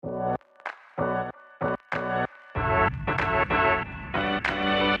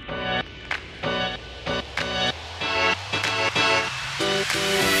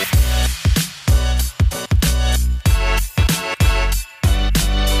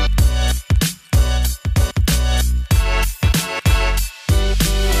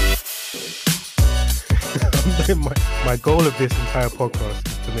my goal of this entire podcast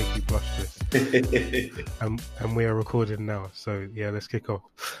is to make you blush, Chris. And we are recording now. So yeah, let's kick off.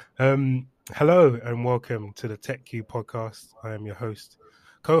 Hello and welcome to the TechQ podcast. I am your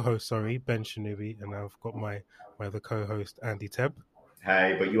co-host, Ben Shanubi, and I've got my other co-host, Andy Tebb.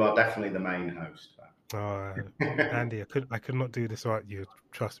 Hey, but you are definitely the main host. Andy, I could not do this without you.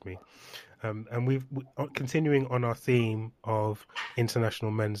 Trust me. And we continuing on our theme of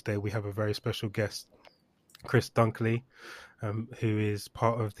International Men's Day. We have a very special guest, Chris Dunkley, who is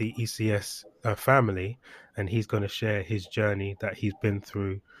part of the ECS family, and he's going to share his journey that he's been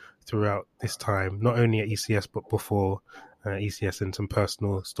throughout this time, not only at ECS but before ECS, and some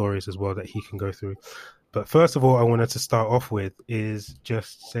personal stories as well that he can go through. But first of all, I wanted to start off with is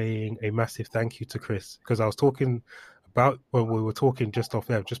just saying a massive thank you to Chris, because I was talking about, well, we were talking just off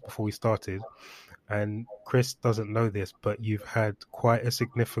there just before we started, and Chris doesn't know this, but you've had quite a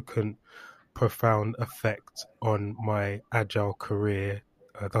significant, profound effect on my agile career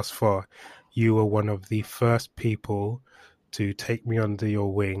thus far. You were one of the first people to take me under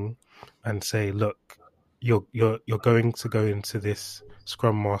your wing and say, look, you're going to go into this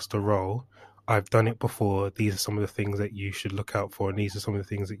Scrum Master role. I've done it before. These are some of the things that you should look out for, and these are some of the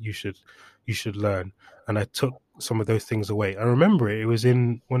things that you should learn. And I took some of those things away. I remember it was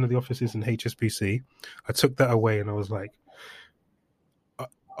in one of the offices in HSBC. I took that away and I was like,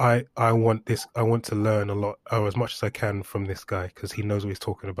 I want this. I want to learn a lot, or as much as I can, from this guy, because he knows what he's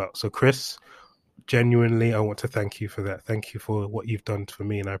talking about. So Chris, genuinely, I want to thank you for that. Thank you for what you've done for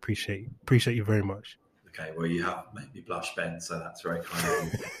me, and I appreciate you very much. Okay, well, you have made me blush, Ben, so that's very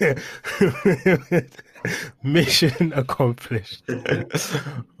kind of you. Mission accomplished.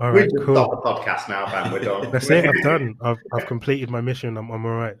 All right, cool. Stop the podcast now, Ben. We're done. That's it. I've done. I've completed my mission. I'm all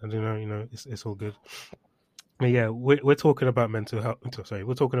right. I don't know. It's all good. But yeah, we're talking about mental health. Sorry,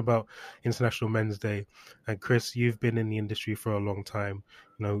 we're talking about International Men's Day. And Chris, you've been in the industry for a long time.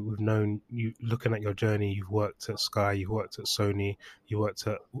 You know, we've known you. Looking at your journey, you've worked at Sky, you've worked at Sony, you worked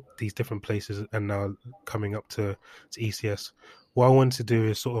at these different places, and now coming up to ECS. What I want to do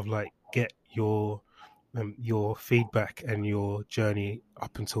is sort of like get your feedback and your journey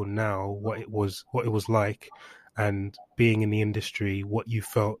up until now, what it was like, and being in the industry, what you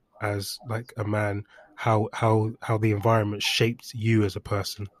felt as like a man, how the environment shaped you as a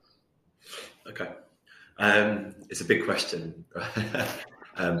person. Okay. It's a big question.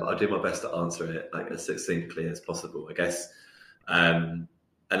 I'll do my best to answer it like as succinctly as possible, I guess. And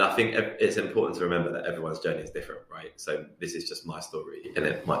I think it's important to remember that everyone's journey is different, right? So this is just my story, and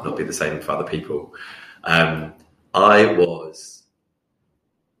it might not be the same for other people. I was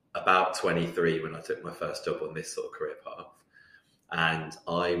about 23 when I took my first job on this sort of career path, and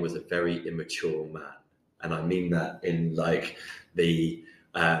I was a very immature man. And I mean that in like the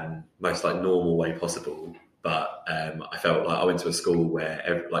most like normal way possible. But I felt like I went to a school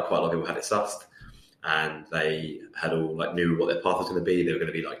where quite a lot of people had it sussed, and they had all like knew what their path was going to be. They were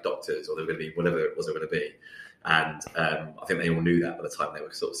going to be like doctors, or they were going to be whatever it was they were going to be. And I think they all knew that by the time they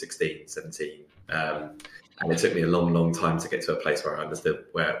were sort of 16, 17. And it took me a long, long time to get to a place where I understood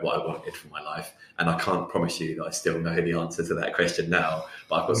what I wanted for my life. And I can't promise you that I still know the answer to that question now,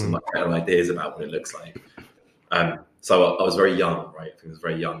 but I've got some much better ideas about what it looks like. So I was very young, right? I think I was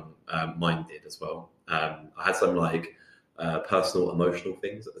very young minded as well. I had some like personal, emotional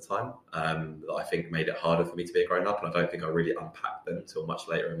things at the time that I think made it harder for me to be a grown up. And I don't think I really unpacked them until much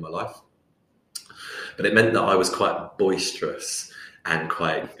later in my life. But it meant that I was quite boisterous and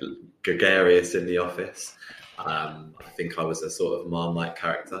quite gregarious in the office. I think I was a sort of Marmite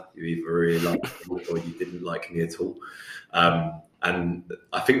character. You either really liked me or you didn't like me at all. And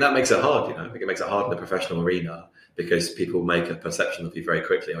I think that makes it hard, I think it makes it hard in the professional arena, because people make a perception of you very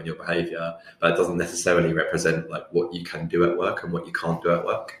quickly on your behaviour, but it doesn't necessarily represent like what you can do at work and what you can't do at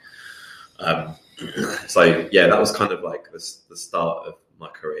work. So yeah, that was kind of like the start of my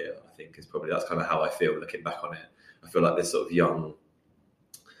career. I think that's kind of how I feel looking back on it. I feel like this sort of young,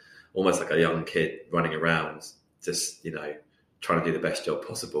 almost like a young kid running around, just, trying to do the best job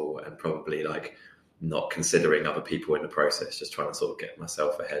possible, and probably like not considering other people in the process, just trying to sort of get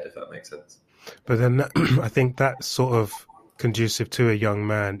myself ahead, if that makes sense. But then I think that's sort of conducive to a young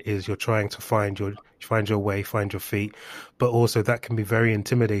man, is you're trying to find your way, find your feet, but also that can be very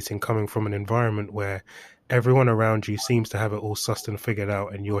intimidating coming from an environment where everyone around you seems to have it all sussed and figured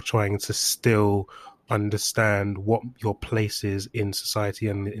out, and you're trying to still understand what your place is in society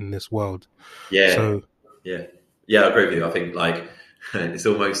and in this world. Yeah. So I agree with you. I think like it's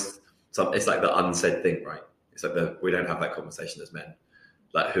almost it's like the unsaid thing, right? It's like we don't have that conversation as men.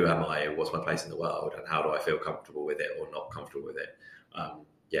 Like, who am I? What's my place in the world? And how do I feel comfortable with it or not comfortable with it?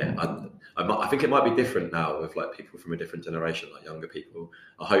 I think it might be different now with like people from a different generation, like younger people.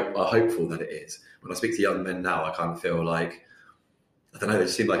 I'm hopeful that it is. When I speak to young men now, I kind of feel like, I don't know, they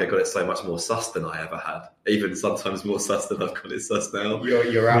just seem like I got it so much more sus than I ever had. Even sometimes more sus than I've got it sus now.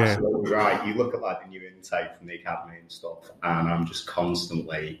 You're absolutely right. You look at like the new intake from the academy and stuff, and I'm just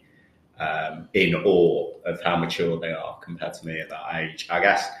constantly in awe of how mature they are compared to me at that age, I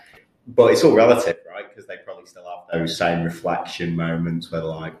guess. But it's all relative, right? Because they probably still have those same reflection moments where they're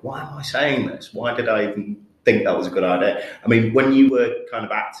like, why am I saying this? Why did I even think that was a good idea? I mean, when you were kind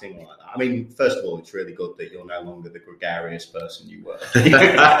of acting like that, I mean, first of all, it's really good that you're no longer the gregarious person you were. But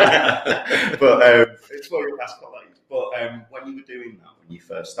it's for your past colleagues. But when you were doing that, when you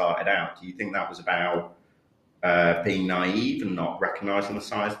first started out, do you think that was about being naive and not recognising the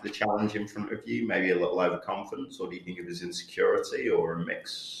size of the challenge in front of you, maybe a little overconfidence, or do you think it was insecurity or a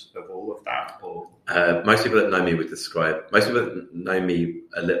mix of all of that? Or most people that know me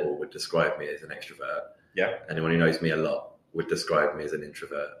a little would describe me as an extrovert. Yeah. Anyone who knows me a lot would describe me as an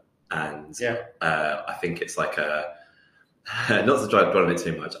introvert. And I think it's like not to dwell on it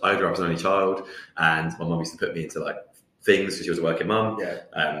too much. I grew up as an only child, and my mum used to put me into like things because she was a working mum. Yeah.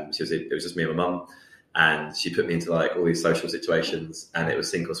 It was just me and my mum. And she put me into like all these social situations, and it was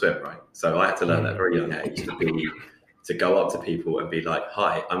sink or swim, right? So I had to learn at a very young age to go up to people and be like,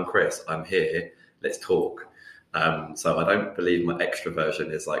 "Hi, I'm Chris. I'm here. Let's talk." So I don't believe my extroversion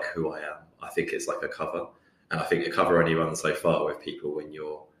is like who I am. I think it's like a cover, and I think a cover only runs so far with people when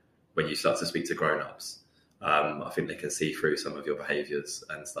you start to speak to grown-ups. I think they can see through some of your behaviours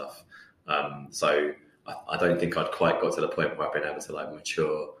and stuff. So I don't think I'd quite got to the point where I've been able to like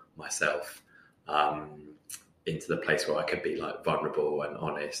mature myself into the place where I could be like vulnerable and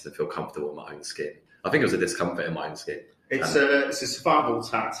honest and feel comfortable in my own skin. I think it was a discomfort in my own skin. It's a survival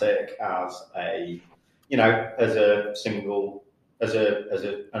tactic as an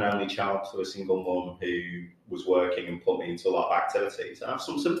only child to a single mum who was working and put me into a lot of activities. I have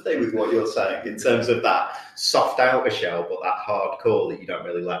some sympathy with what you're saying in terms of that soft outer shell, but that hard core that you don't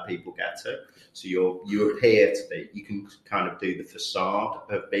really let people get to. So you appear to be, you can kind of do the facade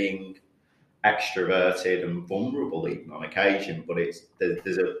of being extroverted and vulnerable even on occasion, but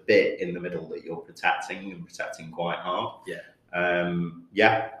there's a bit in the middle that you're protecting quite hard. I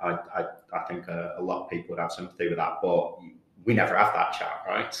think a lot of people would have sympathy with that, but we never have that chat,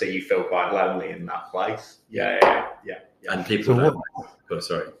 right? So you feel quite lonely in that place. Yeah. And people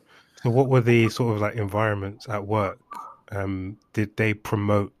sorry. So what were the sort of like environments at work? Did they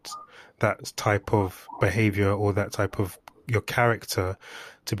promote that type of behavior or that type of your character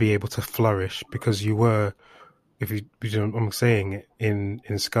to be able to flourish? Because you were, I'm saying, in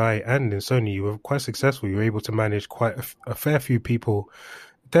Sky and in Sony, you were quite successful. You were able to manage quite a fair few people,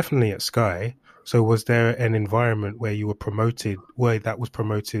 definitely at Sky. So was there an environment where you were promoted, where that was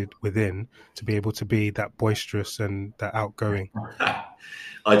promoted within, to be able to be that boisterous and that outgoing?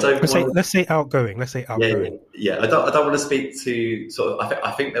 Let's say outgoing. Yeah. I don't want to speak to sort of.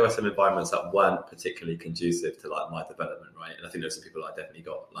 I think there were some environments that weren't particularly conducive to like my development, right? And I think there's some people I definitely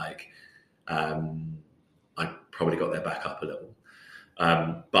got like, I probably got their back up a little,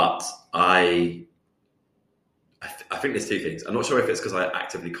 but I think there's two things. I'm not sure if it's because I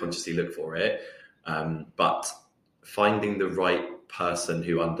actively, consciously look for it, but finding the right person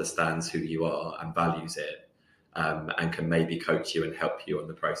who understands who you are and values it, and can maybe coach you and help you on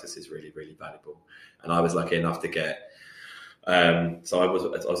the process is really, really valuable. And I was lucky enough to get. So I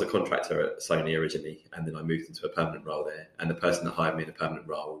was a contractor at Sony originally, and then I moved into a permanent role there. And the person that hired me in a permanent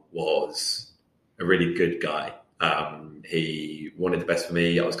role was a really good guy. He wanted the best for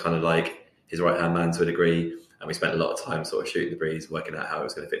me. I was kind of like his right-hand man to a degree. And we spent a lot of time sort of shooting the breeze, working out how it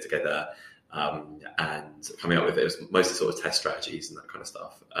was going to fit together, and coming up with it was mostly sort of test strategies and that kind of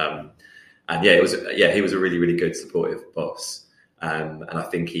stuff. He was a really, really good supportive boss. And I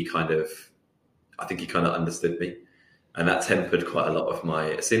think he kind of understood me, and that tempered quite a lot of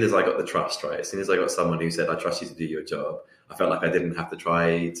as soon as I got the trust, right? As soon as I got someone who said, I trust you to do your job, I felt like I didn't have to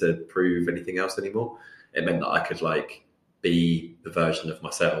try to prove anything else anymore. It meant that I could like be the version of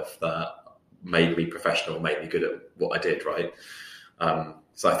myself that made me professional, made me good at what I did, right?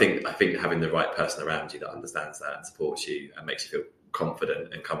 So I think having the right person around you that understands that and supports you and makes you feel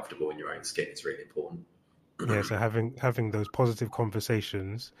confident and comfortable in your own skin is really important. Yeah, so having those positive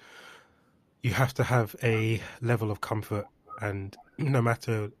conversations, you have to have a level of comfort, and no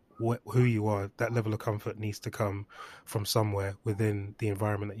matter who you are, that level of comfort needs to come from somewhere within the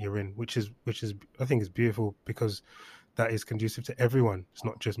environment that you're in, which is I think is beautiful, because that is conducive to everyone. It's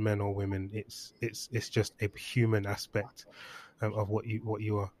not just men or women. It's just a human aspect of what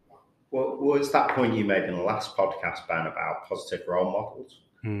you are. Well, it's that point you made in the last podcast, Ben, about positive role models.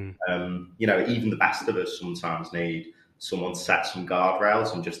 Even the best of us sometimes need someone to set some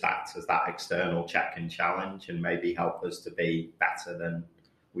guardrails and just act as that external check and challenge, and maybe help us to be better than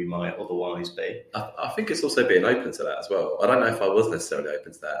we might otherwise be. I think it's also being open to that as well. I don't know if I was necessarily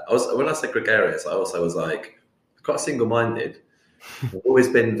open to that. When I said gregarious, I also was like quite single-minded. I've always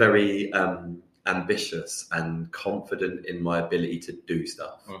been very ambitious and confident in my ability to do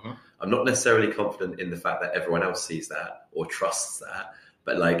stuff. Mm-hmm. I'm not necessarily confident in the fact that everyone else sees that or trusts that.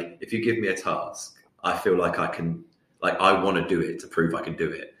 But like, if you give me a task, I feel like I can, like, I want to do it to prove I can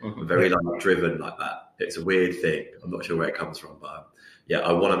do it. Mm-hmm. I'm very driven like that. It's a weird thing. I'm not sure where it comes from, but yeah,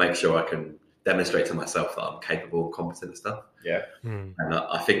 I want to make sure I can demonstrate to myself that I'm capable and competent at stuff. Yeah. And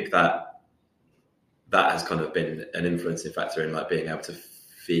I think that has kind of been an influencing factor in like being able to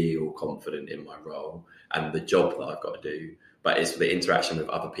feel confident in my role and the job that I've got to do. But it's the interaction with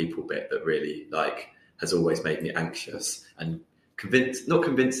other people bit that really like has always made me anxious and not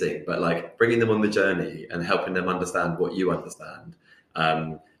convincing, but like bringing them on the journey and helping them understand what you understand.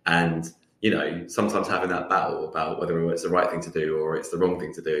 And, sometimes having that battle about whether it's the right thing to do or it's the wrong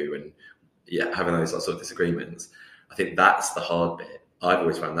thing to do. And yeah, having those sort of disagreements. I think that's the hard bit. I've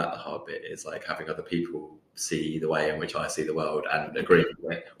always found that the hard bit is like having other people see the way in which I see the world and agree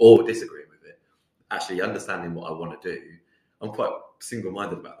with it or disagree with it. Actually understanding what I want to do. I'm quite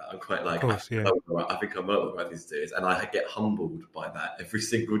single-minded about that. I'm quite like, I think I'm not the right thing to do is, and I get humbled by that every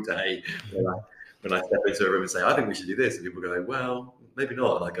single day when I step into a room and say, I think we should do this. And people go, well, maybe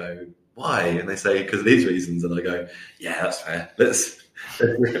not. And I go, why? And they say, because of these reasons. And I go, yeah, that's fair. Let's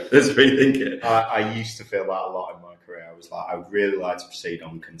rethink it. I used to feel that a lot in my career. I was like, I would really like to proceed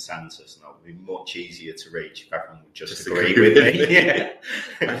on consensus, and that would be much easier to reach if everyone would just agree with me. Yeah.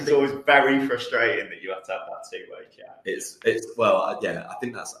 It's always very frustrating that you have to have that two-way chat. I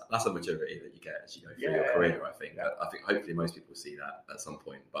think that's a maturity that you get as you go through your career. I think hopefully most people see that at some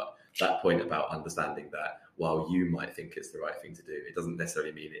point. But that point about understanding that while you might think it's the right thing to do, it doesn't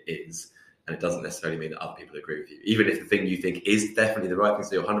necessarily mean it is. And it doesn't necessarily mean that other people agree with you. Even if the thing you think is definitely the right thing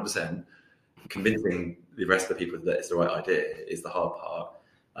to do 100%, convincing the rest of the people that it's the right idea is the hard part.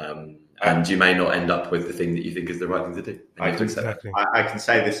 And you may not end up with the thing that you think is the right thing to do. I can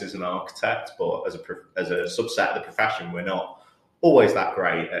say this as an architect, but as a subset of the profession, we're not always that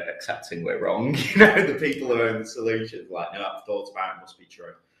great at accepting we're wrong. The people who own the solutions, like, no, I've thought about it, must be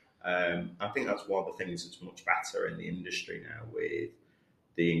true. I think that's one of the things that's much better in the industry now with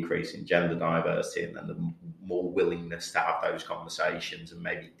the increase in gender diversity, and then the more willingness to have those conversations and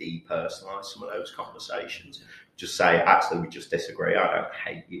maybe depersonalize some of those conversations. Just say, actually, we just disagree. I don't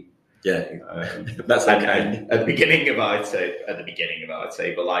hate you. Yeah, that's okay. At the beginning of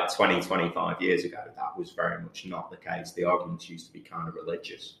IT, but like 20, 25 years ago, that was very much not the case. The arguments used to be kind of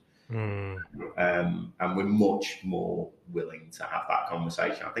religious. And we're much more willing to have that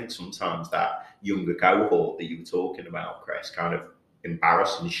conversation. I think sometimes that younger cohort that you were talking about, Chris, kind of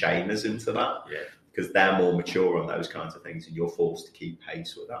embarrass and shame us into that, because they're more mature on those kinds of things, and you're forced to keep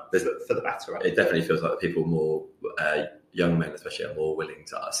pace with that for the better. It definitely feels like people more young men especially are more willing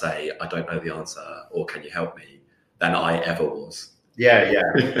to say, I don't know the answer, or can you help me, than I ever was.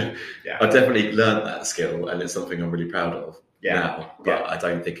 Yeah. I definitely learned that skill, and it's something I'm really proud of now, but I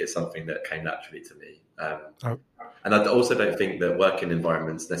don't think it's something that came naturally to me. And I also don't think that working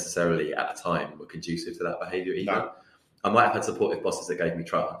environments necessarily at the time were conducive to that behaviour either. No. I might have had supportive bosses that gave me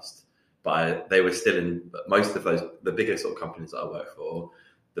trust, but they were still in most of those, the bigger sort of companies that I work for,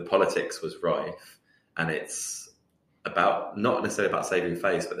 the politics was rife, and it's about, not necessarily about saving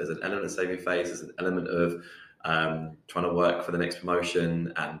face, but there's an element of saving face, there's an element of trying to work for the next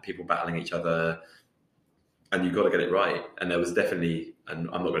promotion and people battling each other, and you've got to get it right. And there was definitely, and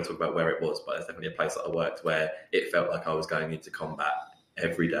I'm not going to talk about where it was, but there's definitely a place that I worked where it felt like I was going into combat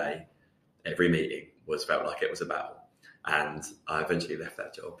every day. Every meeting felt like it was a battle. And I eventually left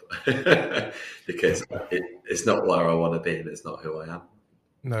that job because it's not where I want to be, and it's not who I am.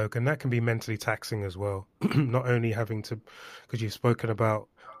 No, and that can be mentally taxing as well. Not only having to, because you've spoken about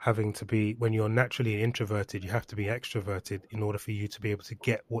having to be, when you're naturally introverted, you have to be extroverted in order for you to be able to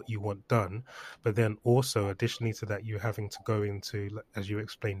get what you want done. But then also, additionally to that, you're having to go into, as you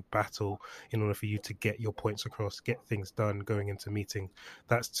explained, battle in order for you to get your points across, get things done, going into meetings.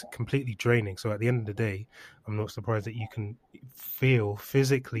 That's completely draining. So at the end of the day, I'm not surprised that you can feel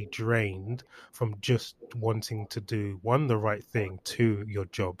physically drained from just wanting to do, one, the right thing, two, your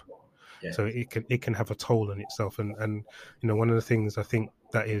job. Yeah. So it can have a toll on itself. And one of the things I think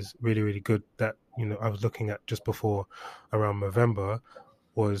that is really, really good that, I was looking at just before around November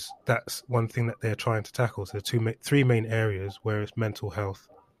was that's one thing that they're trying to tackle. So three main areas where it's mental health,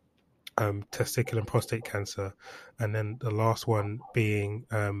 testicular and prostate cancer, and then the last one being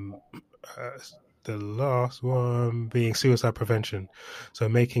suicide prevention. So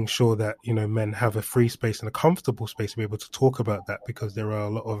making sure that, you know, men have a free space and a comfortable space to be able to talk about that, because there are a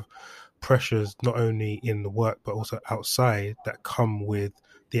lot of pressures not only in the work but also outside that come with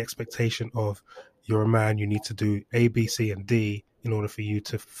the expectation of, you're a man, you need to do A, B, C, and D in order for you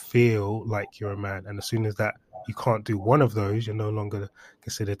to feel like you're a man. And as soon as that you can't do one of those, you're no longer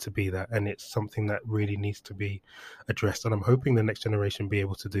considered to be that. And it's something that really needs to be addressed. And I'm hoping the next generation be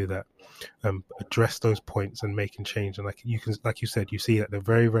able to do that, address those points and making change. And like you said, you see that they're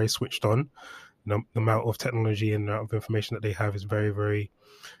very, very switched on. The amount of technology and the amount of information that they have is very, very,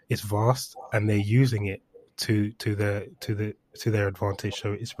 it's vast, and they're using it to their advantage.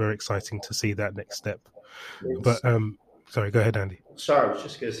 So it's very exciting to see that next step. But sorry, go ahead, Andy. Sorry, I was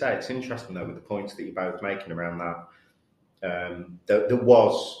just going to say, it's interesting though with the points that you're both making around that. There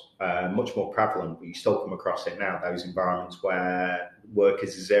was much more prevalent, but you still come across it now, those environments where work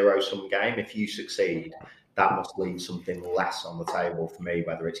is a zero-sum game. If you succeed, that must leave something less on the table for me,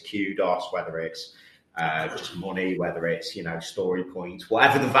 whether it's kudos, whether it's just money, whether it's, you know, story points,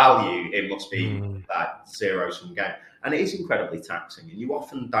 whatever the value, it must be that zero-sum game. And it is incredibly taxing, and you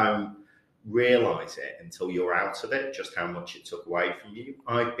often don't realise it until you're out of it, just how much it took away from you.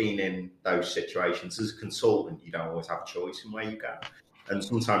 I've been in those situations. As a consultant, you don't always have a choice in where you go. And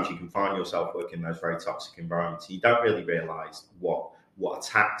sometimes you can find yourself working in those very toxic environments. You don't really realise what a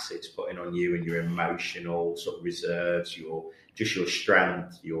tax it's putting on you and your emotional sort of reserves, your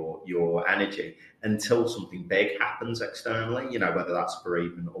strength, your energy, until something big happens externally, you know, whether that's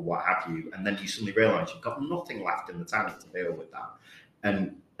bereavement or what have you. And then you suddenly realise you've got nothing left in the tank to deal with that.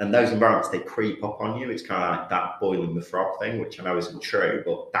 And those environments, they creep up on you. It's kind of like that boiling the frog thing, which I know isn't true,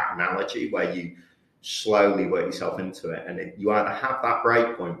 but that analogy where you slowly work yourself into it. And you either have that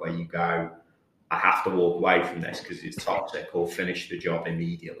break point where you go, I have to walk away from this because it's toxic, or finish the job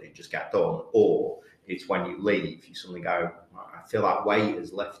immediately and just get done. Or it's when you leave, you suddenly go, I feel that weight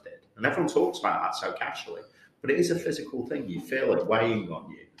is lifted. And everyone talks about that so casually, but it is a physical thing. You feel it weighing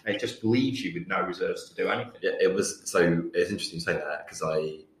on you. It just leaves you with no reserves to do anything. Yeah, it's interesting you say that, because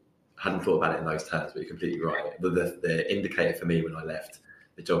I hadn't thought about it in those terms, but you're completely right. The indicator for me when I left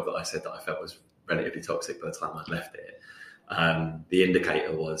the job that I said that I felt was relatively toxic by the time I'd left it, the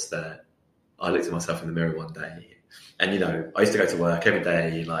indicator was that I looked at myself in the mirror one day, and, you know, I used to go to work every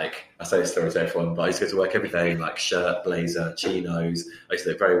day, like, I say this story to everyone, but I used to go to work every day in like shirt, blazer, chinos. I used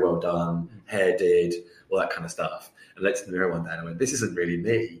to look very well done, hair did, all that kind of stuff. And I looked in the mirror one day and I went, this isn't really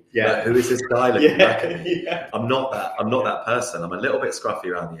me. Yeah. Like, who is this guy looking back at me? Yeah. I'm not that person. I'm a little bit scruffy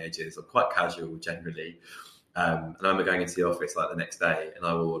around the edges. I'm quite casual generally. And I remember going into the office like the next day, and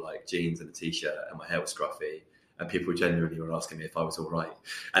I wore like jeans and a t-shirt, and my hair was scruffy. And people genuinely were asking me if I was all right.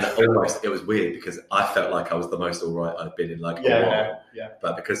 And it was weird, because I felt like I was the most all right I'd been in like a while. Yeah.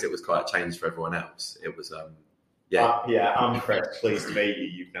 But because it was quite a change for everyone else, it was, I'm Chris. Pleased to meet you.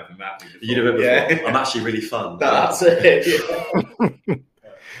 You've never met me before. You never met before. I'm actually really fun. That's it.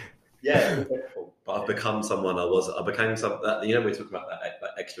 Yeah. But I've become someone I became that, you know, we talk about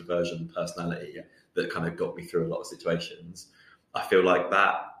that extroversion personality that kind of got me through a lot of situations. I feel like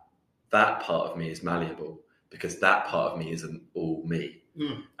that part of me is malleable, because that part of me isn't all me.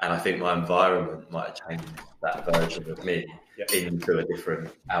 And I think my environment might have changed that version of me into a different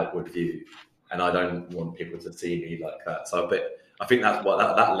outward view. And I don't want people to see me like that. So I think that's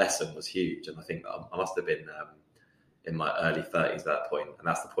what that lesson was huge. And I think I must have been in my early 30s at that point. And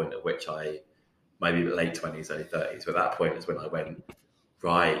that's the point at which maybe late 20s, early 30s. But that point is when I went,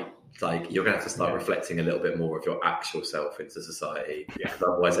 right, like, you're going to have to start reflecting a little bit more of your actual self into society. Yeah.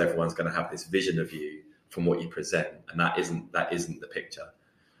 Otherwise, everyone's going to have this vision of you from what you present, and that isn't the picture.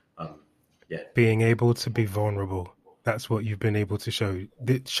 Being able to be vulnerable, that's what you've been able to show.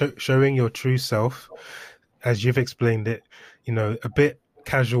 Showing your true self, as you've explained it, you know, a bit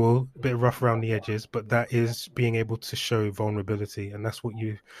casual, a bit rough around the edges, but that is being able to show vulnerability. And that's what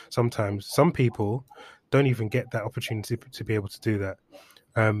some people don't even get that opportunity to be able to do that.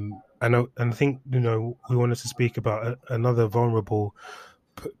 And I think, you know, we wanted to speak about another vulnerable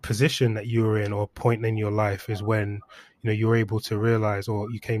position that you were in, or point in your life, is when, you know, you were able to realize, or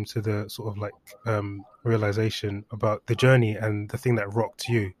you came to the sort of like realization about the journey and the thing that rocked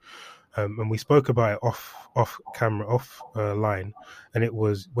you. And we spoke about it off camera, off line, and it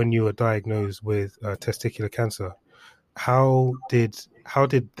was when you were diagnosed with testicular cancer. How did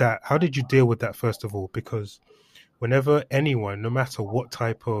you deal with that, first of all? Because whenever anyone, no matter what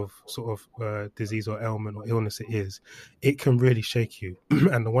type of sort of disease or ailment or illness it is, it can really shake you.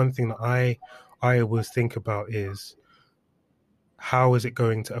 And the one thing that I always think about is, how is it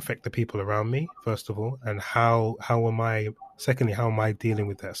going to affect the people around me, first of all, and secondly, how am I dealing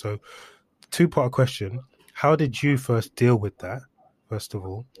with that? So, two-part question: how did you first deal with that, first of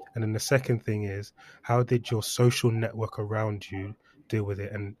all, and then the second thing is, how did your social network around you deal with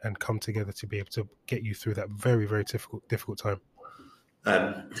it and come together to be able to get you through that very, very difficult time?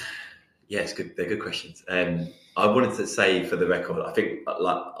 Yes, good. They're good questions. I wanted to say, for the record, I think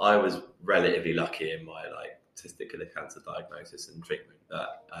like I was relatively lucky in my like testicular cancer diagnosis and treatment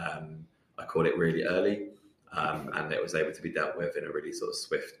that I caught it really early, and it was able to be dealt with in a really sort of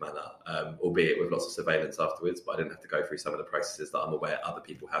swift manner, albeit with lots of surveillance afterwards. But I didn't have to go through some of the processes that I'm aware other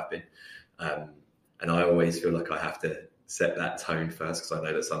people have been. And I always feel like I have to set that tone first, because I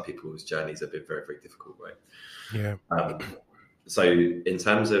know that some people's journeys have been very, very difficult, right? Yeah. So in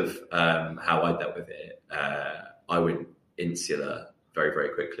terms of how I dealt with it, I went insular very, very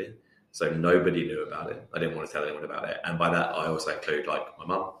quickly. So nobody knew about it. I didn't want to tell anyone about it. And by that, I also include like my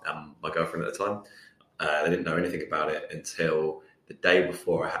mum and my girlfriend at the time. They didn't know anything about it until the day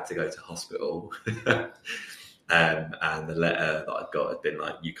before I had to go to hospital. And the letter that I'd got had been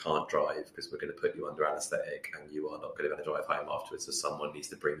like, you can't drive because we're going to put you under anaesthetic and you are not going to be able to drive home afterwards. So someone needs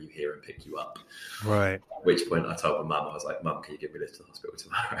to bring you here and pick you up. Right. At which point I told my mum, I was like, Mum, can you give me a lift to the hospital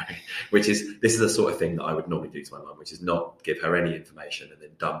tomorrow? This is the sort of thing that I would normally do to my mum, which is not give her any information and then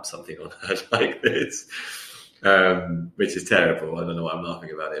dump something on her like this. Which is terrible. I don't know why I'm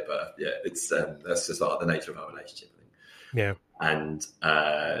laughing about it, but yeah, it's that's just like the nature of our relationship, I think. Yeah. And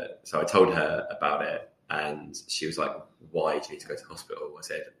so I told her about it. And she was like, why do you need to go to hospital? I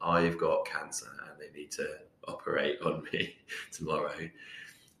said, I've got cancer and they need to operate on me tomorrow.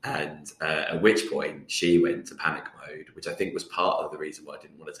 And at which point she went to panic mode, which I think was part of the reason why I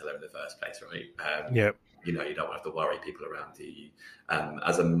didn't want to tell her in the first place, right? You know, you don't want to have to worry people around you.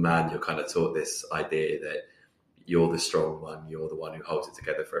 As a man, you're kind of taught this idea that you're the strong one, you're the one who holds it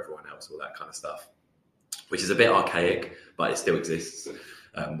together for everyone else, all that kind of stuff, which is a bit archaic, but it still exists.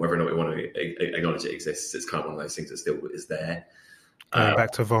 Whether or not we want to acknowledge it exists, it's kind of one of those things that still is there. Going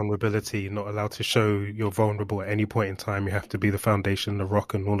back to vulnerability, you're not allowed to show you're vulnerable at any point in time. You have to be the foundation, the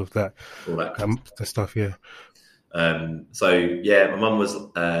rock, and all of that. The stuff, yeah. So yeah, my mum was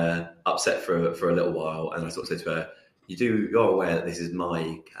upset for a little while, and I sort of said to her, "You're aware that this is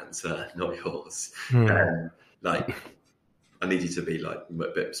my cancer, not yours. Like, I need you to be like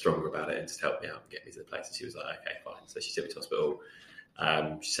a bit stronger about it and just help me out and get me to the place." And she was like, "Okay, fine." So she took me to hospital.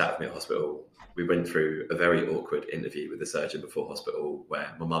 She sat with me at hospital. We went through a very awkward interview with the surgeon before hospital,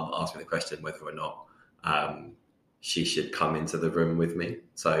 where my mum asked me the question whether or not she should come into the room with me.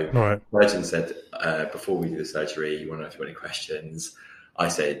 So the surgeon said, before we do the surgery, you want to know if you have any questions? I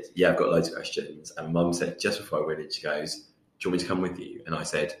said, yeah, I've got loads of questions. And mum said, just before I went in, she goes, do you want me to come with you? And I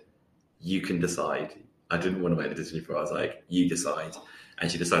said, you can decide. I didn't want to make the decision for her. I was like, you decide.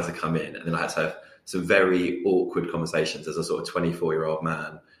 And she decided to come in. And then I had to have some very awkward conversations as a sort of 24-year-old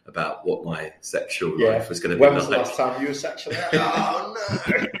man about what my sexual life was going to be like. When was the last time you were sexually active? Oh,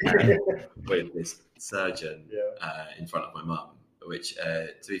 no! With this surgeon in front of my mum, which,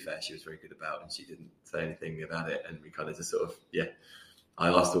 to be fair, she was very good about, and she didn't say anything about it. And we kind of just sort of, I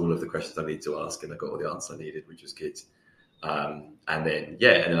asked all of the questions I needed to ask, and I got all the answers I needed, which was good. And then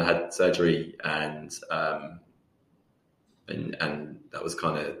I had surgery, and that was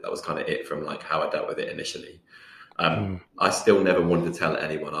kind of it from like how I dealt with it initially. I still never wanted to tell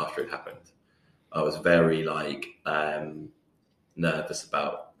anyone after it happened. I was very nervous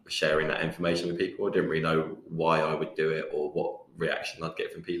about sharing that information with people. I didn't really know why I would do it or what reaction I'd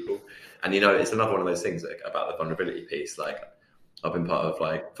get from people. And it's another one of those things about the vulnerability piece. Like, I've been part of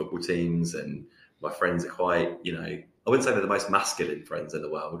like football teams, and my friends are quite, I wouldn't say they're the most masculine friends in the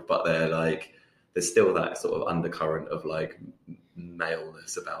world, but they're like, there's still that sort of undercurrent of like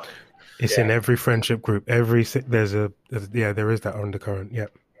maleness about it. It's in every friendship group. There is that undercurrent. Yeah.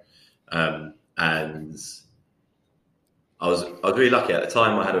 And I was really lucky at the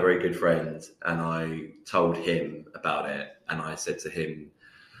time. I had a very good friend, and I told him about it. And I said to him,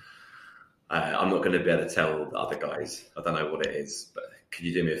 I'm not going to be able to tell the other guys. I don't know what it is, but can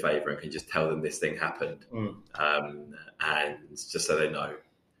you do me a favor and can you just tell them this thing happened? And just so they know.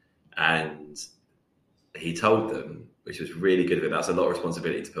 And he told them, which was really good of him. That's a lot of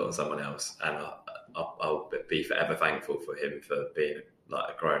responsibility to put on someone else. And I'll be forever thankful for him for being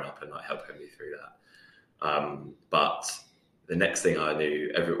like a grown up and like helping me through that. But the next thing I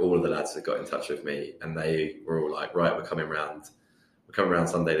knew, all of the lads had got in touch with me, and they were all like, right, we're coming round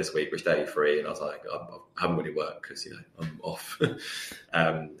Sunday this week, which day are you free? And I was like, I haven't really worked because, I'm off.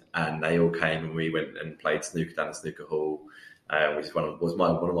 And they all came, and we went and played snooker down at Snooker Hall, which was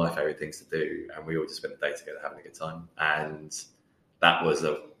one of my favourite things to do. And we all just spent the day together having a good time. And that was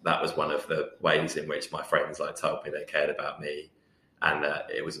one of the ways in which my friends like told me they cared about me and that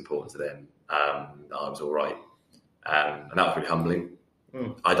it was important to them, that I was all right. And that was really humbling.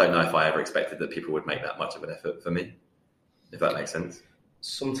 I don't know if I ever expected that people would make that much of an effort for me, if that makes sense.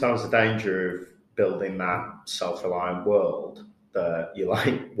 Sometimes the danger of building that self-reliant world that you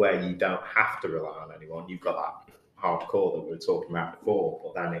like, where you don't have to rely on anyone, you've got that hardcore that we were talking about before,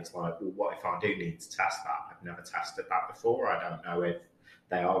 but then it's like, well, what if I do need to test that? I've never tested that before. I don't know if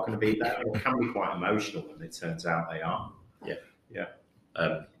they are going to be there. It can be quite emotional when it turns out they are. Yeah.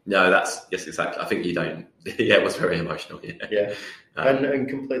 No, yes, exactly. I think you don't. Yeah, it was very emotional. Yeah. And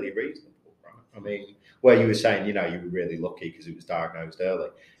completely reasonable. Right? I mean, where you were saying, you were really lucky because it was diagnosed early.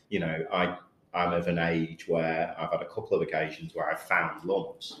 I'm of an age where I've had a couple of occasions where I've found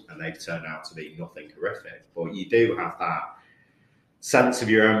lumps and they've turned out to be nothing horrific. But you do have that sense of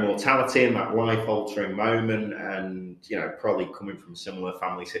your own mortality and that life-altering moment, and probably coming from a similar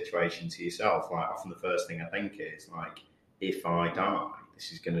family situation to yourself. Like, often the first thing I think is like, if I die,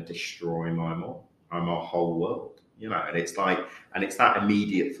 this is going to destroy my mum and my whole world. And it's like, and it's that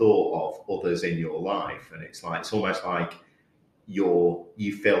immediate thought of others in your life, and it's almost like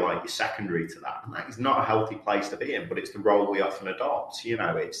you feel like you're secondary to that, and that is not a healthy place to be in. But it's the role we often adopt.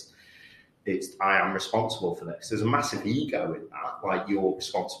 It's I am responsible for this. There's a massive ego in that, like you're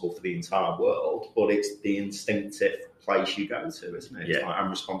responsible for the entire world, but it's the instinctive place you go to, isn't it? It's like, I'm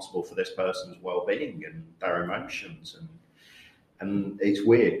responsible for this person's well-being and their emotions, and it's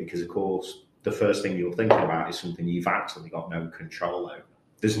weird because, of course, the first thing you're thinking about is something you've actually got no control over.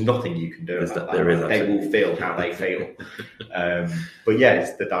 There's nothing you can do about that. They will feel how they feel. But yeah,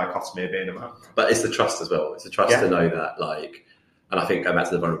 it's the dichotomy of being a man. But it's the trust as well. It's the trust to know that, like, and I think going back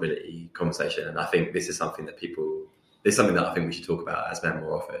to the vulnerability conversation, and I think this is something that I think we should talk about as men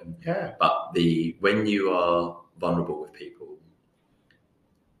more often. Yeah. But when you are vulnerable with people,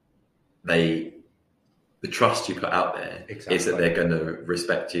 the trust you put out there is that they're going to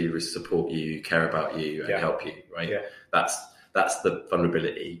respect you, support you, care about you, and help you, right? Yeah. That's the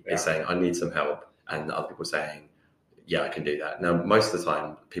vulnerability, is saying, I need some help, and other people saying, yeah, I can do that. Now, most of the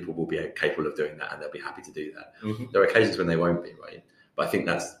time, people will be capable of doing that, and they'll be happy to do that. Mm-hmm. There are occasions when they won't be, right? But I think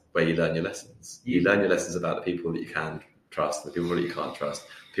that's where you learn your lessons. You learn your lessons about the people that you can trust, the people that you can't trust,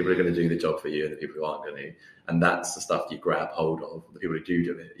 people who are going to do the job for you, and the people who aren't going to. And that's the stuff you grab hold of. The people who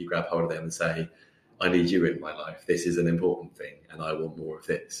do it, you grab hold of them and say, I need you in my life. This is an important thing, and I want more of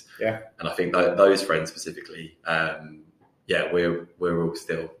this. Yeah. And I think those friends specifically, we're all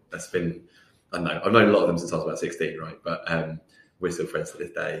still. That's been, I don't know. I've known a lot of them since I was about 16, right? But we're still friends to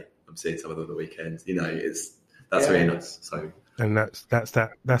this day. I'm seeing some of them on the weekends. That's really nice. So, and that's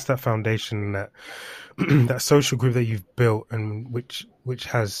that foundation, that that social group that you've built, and which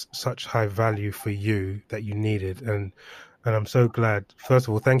has such high value for you that you needed. And I'm so glad. First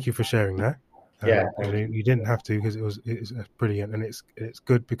of all, thank you for sharing that. You didn't have to, because it's brilliant, and it's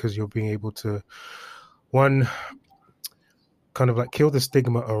good because you're being able to, one, kind of like kill the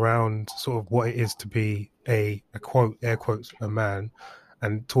stigma around sort of what it is to be a quote, air quotes, a man,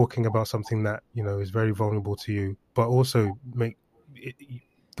 and talking about something that is very vulnerable to you, but also make it,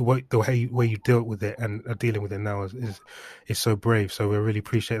 the way you dealt with it and are dealing with it now is so brave. So we really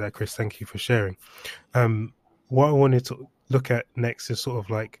appreciate that, Chris. Thank you for sharing. What I wanted to look at next is sort of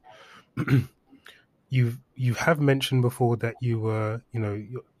like you have mentioned before that you were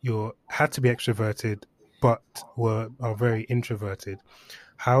you had to be extroverted but are very introverted.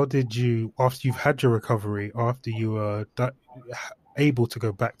 How did you, after you've had your recovery, after you were able to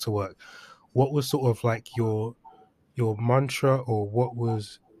go back to work, what was sort of like your mantra, or what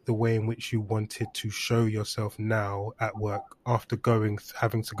was the way in which you wanted to show yourself now at work after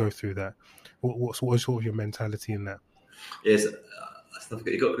having to go through that? What was sort of your mentality in that? Yes.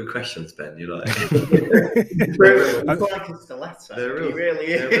 You've got good questions, Ben. You're like, it's like a stiletto. They're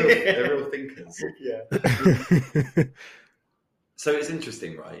real thinkers. Yeah. So it's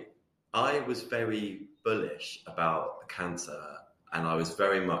interesting, right? I was very bullish about the cancer, and I was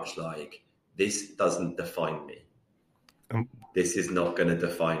very much like, this doesn't define me. This is not going to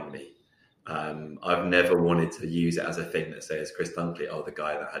define me. I've never wanted to use it as a thing that says Chris Dunkley, the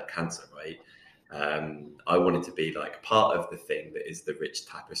guy that had cancer, right? I wanted to be like part of the thing that is the rich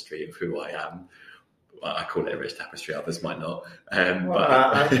tapestry of who I am. Well, I call it a rich tapestry, others might not.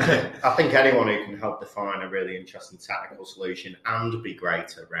 I think anyone who can help define a really interesting technical solution and be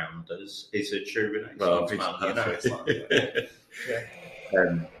great around us is a true Renaissance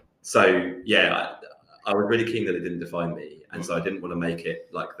man. I was really keen that it didn't define me, and so I didn't want to make it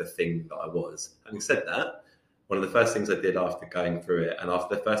like the thing that I was. Having said that, one of the first things I did after going through it, and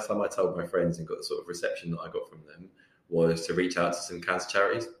after the first time I told my friends and got the sort of reception that I got from them, was to reach out to some cancer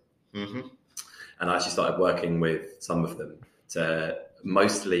charities. Mm-hmm. And I actually started working with some of them to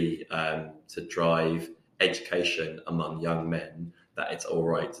mostly to drive education among young men that it's all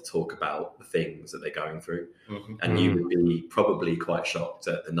right to talk about the things that they're going through. Mm-hmm. And you would be probably quite shocked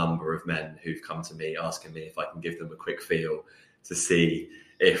at the number of men who've come to me asking me if I can give them a quick feel to see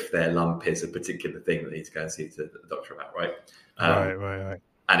if their lump is a particular thing that they need to go and see the doctor about, right? Right.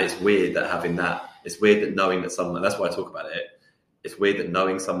 And it's weird that having that, it's weird that knowing that someone, that's why I talk about it. It's weird that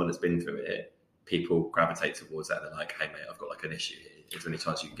knowing someone that's been through it, people gravitate towards that. They're like, hey, mate, I've got like an issue here. Is there any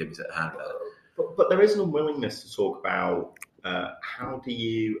chance you can give me a hand with it? But there is an unwillingness to talk about how do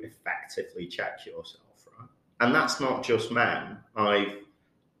you effectively check yourself, right? And that's not just men.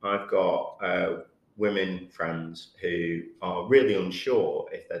 I've got women friends who are really unsure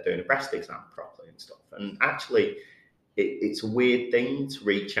if they're doing a breast exam properly and stuff. And actually, it's a weird thing to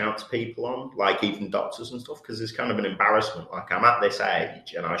reach out to people on, like even doctors and stuff, because it's kind of an embarrassment. Like, I'm at this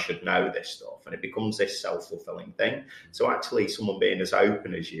age and I should know this stuff, and it becomes this self-fulfilling thing. So actually, someone being as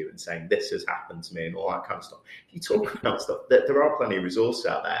open as you and saying this has happened to me and all that kind of stuff, if you talk about stuff, there are plenty of resources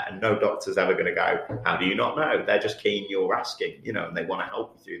out there, and no doctor's ever going to go, how do you not know? They're just keen you're asking, and they want to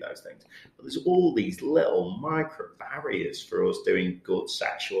help you through those things. But there's all these little micro barriers for us doing good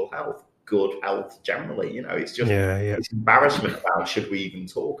sexual health, good health generally. It's just it's embarrassment about should we even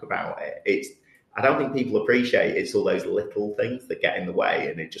talk about it. I don't think people appreciate it's all those little things that get in the way,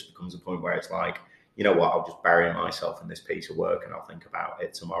 and it just becomes a point where it's like, you know what, I'll just bury myself in this piece of work and I'll think about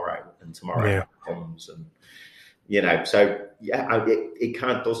it tomorrow, and tomorrow comes. And it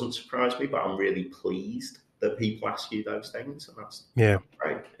kind of doesn't surprise me, but I'm really pleased that people ask you those things, and that's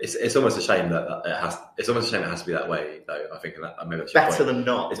great. It's almost a shame that it has. It's almost a shame it has to be that way, though. I think that maybe that's better than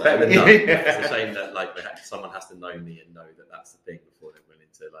not. It's better than not. It's a shame that someone has to know me and know that that's the thing before they're willing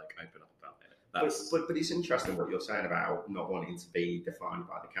to open up about it. But it's interesting what you're saying about not wanting to be defined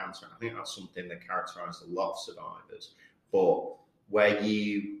by the cancer. I think that's something that characterises a lot of survivors. But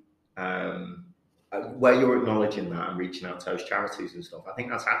where you're acknowledging that and reaching out to those charities and stuff, I think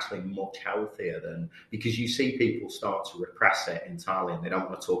that's actually much healthier than, because you see people start to repress it entirely and they don't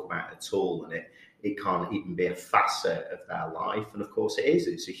want to talk about it at all, and it can't even be a facet of their life. And of course it is.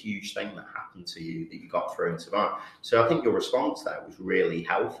 It's a huge thing that happened to you that you got through and survived. So I think your response there was really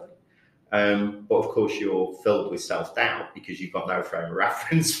healthy. But of course you're filled with self-doubt because you've got no frame of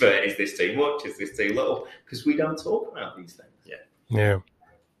reference for, is this too much? Is this too little? Because we don't talk about these things. Yeah.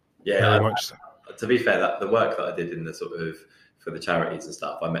 Very much so. To be fair, that the work that I did in the sort of for the charities and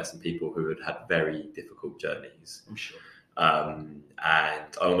stuff, I met some people who had very difficult journeys. I'm sure. And I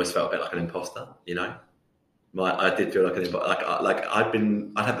almost felt a bit like an imposter, I did feel like an imposter. Like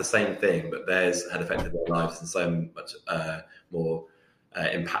I'd had the same thing, but theirs had affected their lives in so much more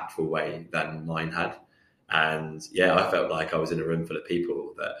impactful way than mine had. And I felt like I was in a room full of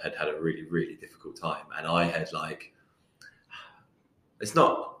people that had a really, really difficult time, and I had it's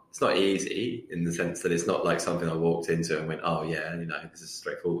not easy in the sense that it's not like something I walked into and went, oh yeah, this is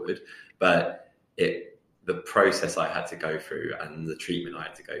straightforward. But the process I had to go through and the treatment I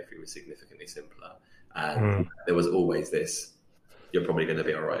had to go through was significantly simpler. And there was always this, you're probably going to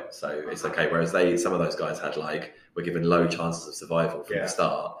be all right, so it's okay. Whereas some of those guys had were given low chances of survival from the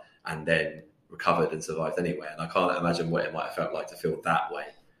start, and then recovered and survived anyway. And I can't imagine what it might have felt like to feel that way.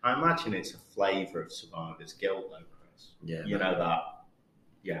 I imagine it's a flavour of survivor's guilt, though, Chris. Yeah, you know that.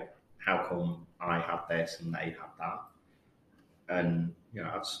 Yeah, how come I had this and they had that? And,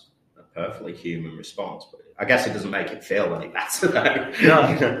 that's a perfectly human response. But I guess it doesn't make it feel any better, though.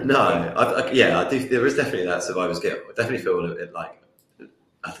 No. I do. There is definitely that survivor's guilt. I definitely feel a little bit like,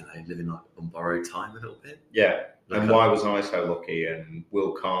 I don't know, living on borrowed time a little bit. Yeah. And why was I so lucky? And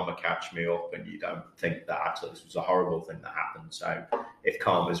will karma catch me up? And you don't think that actually this was a horrible thing that happened. So if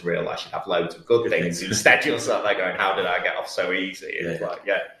karma's real, I should have loads of good things. Instead, you're sort of there going, how did I get off so easy? It's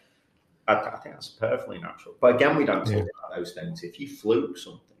I think that's perfectly natural. But again, we don't talk about those things. If you fluke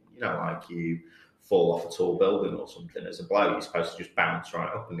something, like you fall off a tall building or something as a bloke, you're supposed to just bounce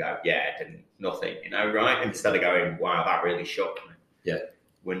right up and go, nothing, right? Instead of going, wow, that really shocked me. Yeah.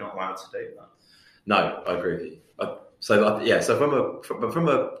 We're not allowed to do that. No, I agree with you. So from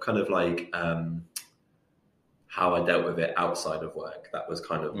a kind of how I dealt with it outside of work, that was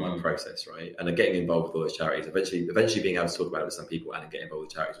kind of my process, right? And then getting involved with all those charities, eventually being able to talk about it with some people and getting involved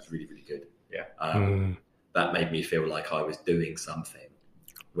with charities was really, really good. Yeah. That made me feel like I was doing something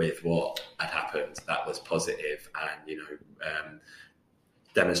with what had happened that was positive and,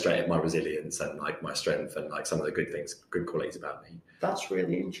 demonstrated my resilience and my strength and some of the good qualities about me. That's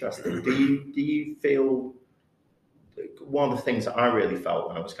really interesting. Do you feel, one of the things that I really felt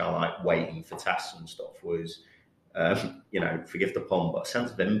when I was kind of waiting for tests and stuff was forgive the pun, but a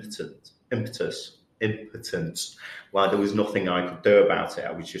sense of impotence. Like there was nothing I could do about it.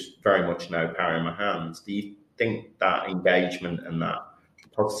 I was just very much power in my hands. Do you think that engagement and that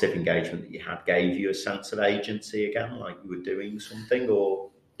positive engagement that you had gave you a sense of agency again, like you were doing something? Or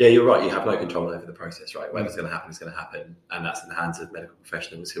yeah, you're right. You have no control over the process, right? When it's going to happen, it's going to happen, and that's in the hands of medical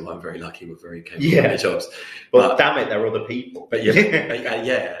professionals who I'm very lucky were very capable in their jobs. But damn it, there are other people. But and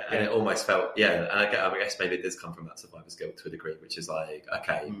it almost felt and I guess maybe it does come from that survivor's guilt to a degree, which is like,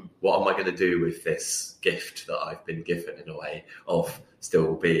 okay, what am I going to do with this gift that I've been given in a way of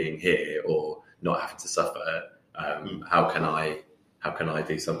still being here or not having to suffer? How can I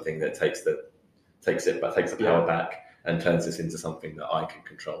do something that takes the power back and turns this into something that I can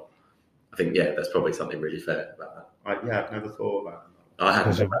control? I think, that's probably something really fair about that. I've never thought about that. I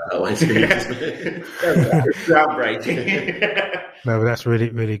hadn't thought about that way too. Groundbreaking. No, but that's really,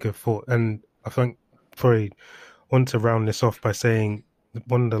 really good thought. And I think probably want to round this off by saying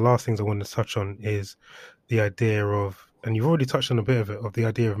one of the last things I want to touch on is the idea of, and you've already touched on a bit of it, of the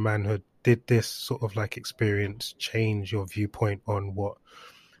idea of manhood. Did this sort of like experience change your viewpoint on what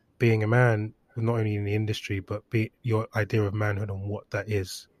being a man, not only in the industry, but your idea of manhood and what that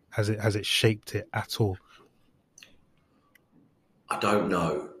is? Has it shaped it at all? I don't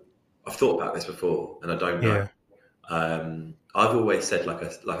know. I've thought about this before, and I don't know. I've always said, like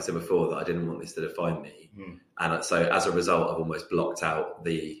I said before, that I didn't want this to define me, and so as a result, I've almost blocked out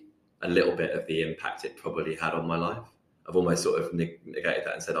a little bit of the impact it probably had on my life. I've almost sort of negated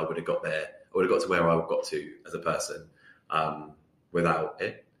that and said I would have got there. I would have got to where I got to as a person without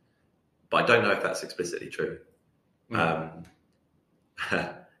it. But I don't know if that's explicitly true. God, I'm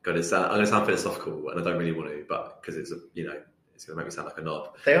going to sound philosophical, and I don't really want to, but because it's going to make me sound like a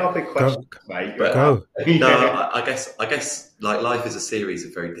knob. They are big questions, mate. But, no, I guess like life is a series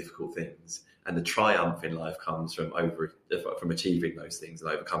of very difficult things, and the triumph in life comes from achieving those things and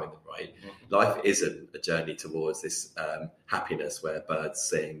overcoming them. Right? Life isn't a journey towards this happiness where birds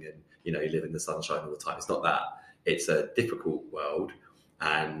sing and you live in the sunshine all the time. It's not that. It's a difficult world.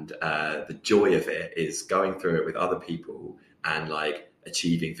 And the joy of it is going through it with other people and like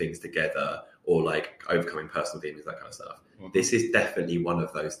achieving things together or like overcoming personal demons, that kind of stuff. This is definitely one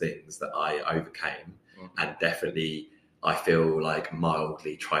of those things that I overcame and definitely I feel like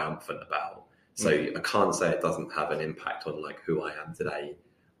mildly triumphant about. So I can't say it doesn't have an impact on like who I am today,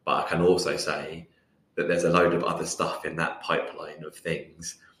 but I can also say that there's a load of other stuff in that pipeline of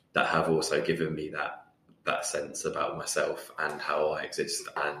things that have also given me that sense about myself and how I exist,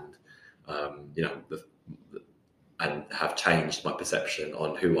 and and have changed my perception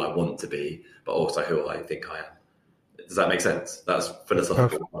on who I want to be, but also who I think I am. Does that make sense? That's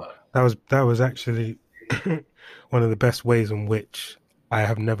philosophical. That was actually one of the best ways in which I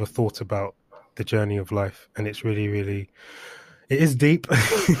have never thought about the journey of life, and it's really, really, it is deep.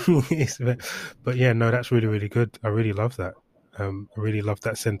 But yeah, no, that's really, really good. I really love that. I really love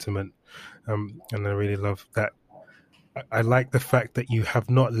that sentiment. And I really love that. I like the fact that you have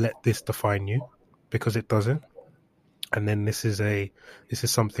not let this define you, because it doesn't. And then this is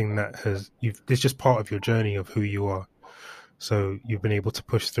something that it's just part of your journey of who you are. So you've been able to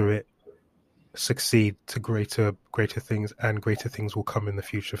push through it, succeed to greater things, and greater things will come in the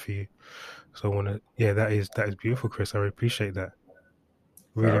future for you. So I want to, that is beautiful, Chris. I really appreciate that.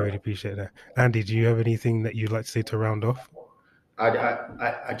 Really appreciate that. Andy, do you have anything that you'd like to say to round off?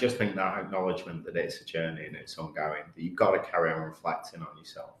 I just think that acknowledgement that it's a journey and it's ongoing, that you've got to carry on reflecting on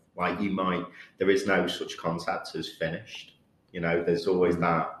yourself. Like there is no such concept as finished. There's always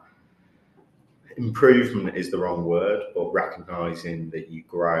that improvement is the wrong word, but recognizing that you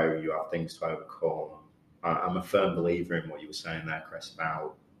grow, you have things to overcome. I'm a firm believer in what you were saying there, Chris,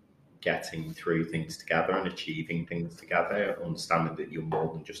 about getting through things together and achieving things together, understanding that you're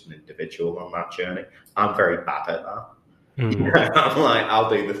more than just an individual on that journey. I'm very bad at that. I'm like, I'll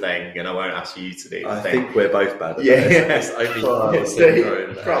do the thing and I won't ask you to do the thing. I think we're both bad at this.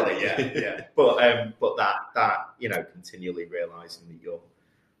 Probably, yeah. But that continually realizing that you're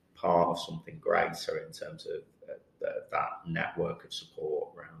part of something greater in terms of that network of support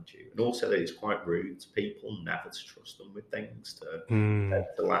around you, and also that it's quite rude to people never to trust them with things,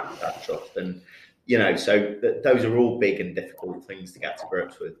 to lack that trust, and so those are all big and difficult things to get to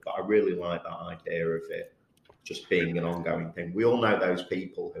grips with. But I really like that idea of it just being an ongoing thing. We all know those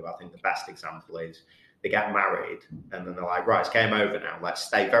people who, I think the best example is, they get married and then they're like, right, it's game over now. Let's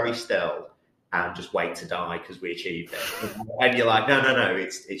stay very still and just wait to die because we achieved it. And you're like, no,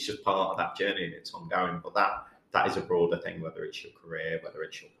 it's just part of that journey and it's ongoing. But that is a broader thing, whether it's your career, whether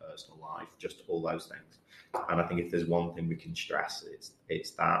it's your personal life, just all those things. And I think if there's one thing we can stress,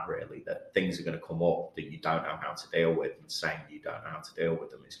 it's that really, that things are going to come up that you don't know how to deal with, and saying you don't know how to deal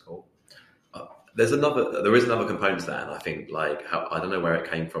with them is cool. There is another component to that, and I think I don't know where it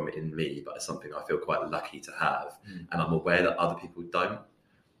came from in me, but it's something I feel quite lucky to have, and I'm aware that other people don't,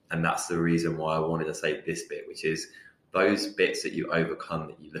 and that's the reason why I wanted to say this bit, which is those bits that you overcome,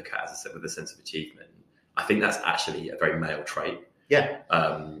 that you look at with a sense of achievement. I think that's actually a very male trait. Yeah,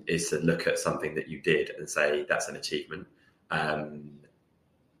 is to look at something that you did and say that's an achievement,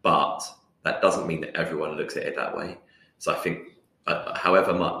 but that doesn't mean that everyone looks at it that way. So I think,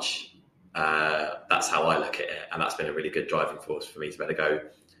 however much. That's how I look at it, and that's been a really good driving force for me to be able to go,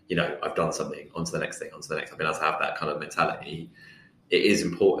 I've done something, on to the next thing, on to the next. I've been able to have that kind of mentality. It is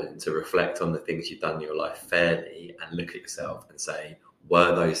important to reflect on the things you've done in your life fairly and look at yourself and say,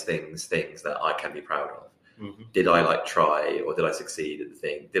 were those things that I can be proud of? Mm-hmm. Did I try, or did I succeed at the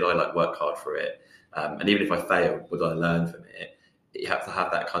thing? Did I work hard for it? And even if I failed, would I learn from it? You have to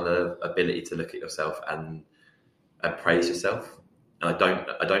have that kind of ability to look at yourself and praise yourself. And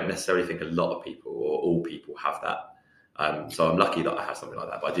I don't necessarily think a lot of people or all people have that. So I'm lucky that I have something like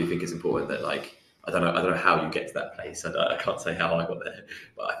that. But I do think it's important that I don't know how you get to that place. I can't say how I got there,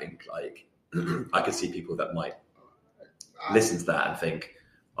 but I think I could see people that might listen to that and think,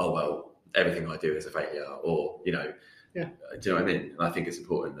 oh well, everything I do is a failure, or do you know what I mean? And I think it's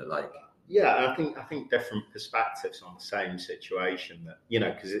important that I think different perspectives on the same situation, that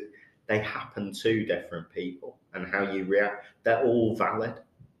because they happen to different people, and how you react, they're all valid.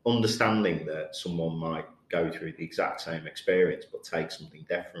 Understanding that someone might go through the exact same experience but take something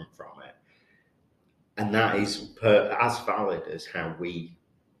different from it, and that is as valid as how we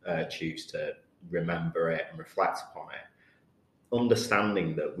choose to remember it and reflect upon it.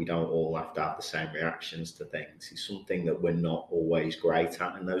 Understanding that we don't all have to have the same reactions to things is something that we're not always great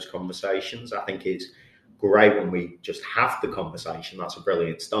at in those conversations. I think it's great when we just have the conversation. That's a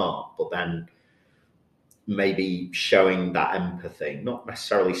brilliant start. But then maybe showing that empathy, not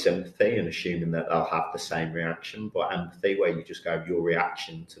necessarily sympathy and assuming that they'll have the same reaction, but empathy, where you just go, your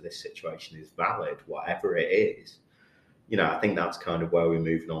reaction to this situation is valid, whatever it is. I think that's kind of where we're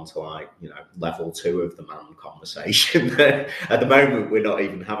moving on to level 2 of the man conversation. At the moment, we're not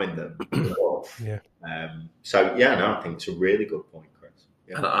even having them. Yeah. I think it's a really good point, Chris.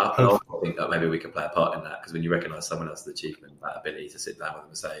 Yeah. And I also think that maybe we can play a part in that, because when you recognise someone else's achievement, that ability to sit down with them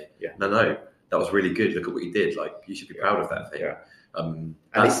and say, no, that was really good. Look at what you did. You should be proud of that thing. Yeah. And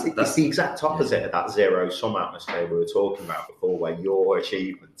it's the exact opposite of that zero-sum atmosphere we were talking about before, where your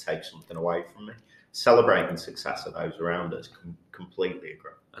achievement takes something away from me. Celebrating success of those around us, completely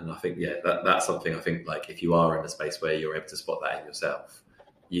agree. And I think, that's something I think, if you are in a space where you're able to spot that in yourself,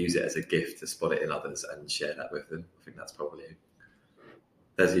 use it as a gift to spot it in others and share that with them. I think that's probably it.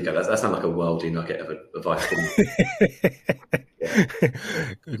 There you go. That sounds like a worldly nugget of advice. But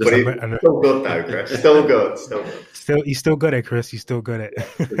it's still good though, Chris. Still good. You still got it, Chris. You still got it.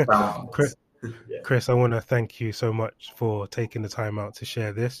 Chris, I want to thank you so much for taking the time out to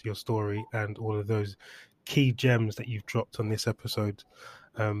share your story, and all of those key gems that you've dropped on this episode.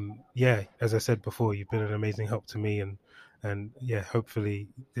 As I said before, you've been an amazing help to me, and hopefully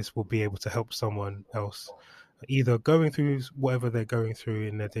this will be able to help someone else, either going through whatever they're going through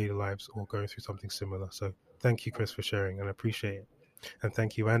in their daily lives or going through something similar. So thank you, Chris, for sharing, and I appreciate it. And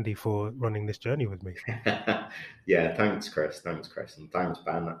thank you, Andy, for running this journey with me. Thanks, Chris. And thanks,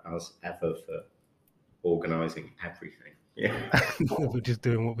 Ben, as ever, for organising everything. We're just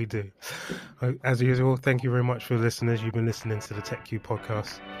doing what we do. As usual, thank you very much for listeners. You've been listening to the Tech Cube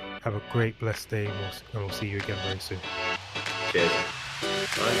podcast. Have a great, blessed day, and we'll see you again very soon. Cheers.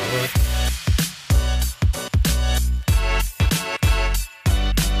 Bye.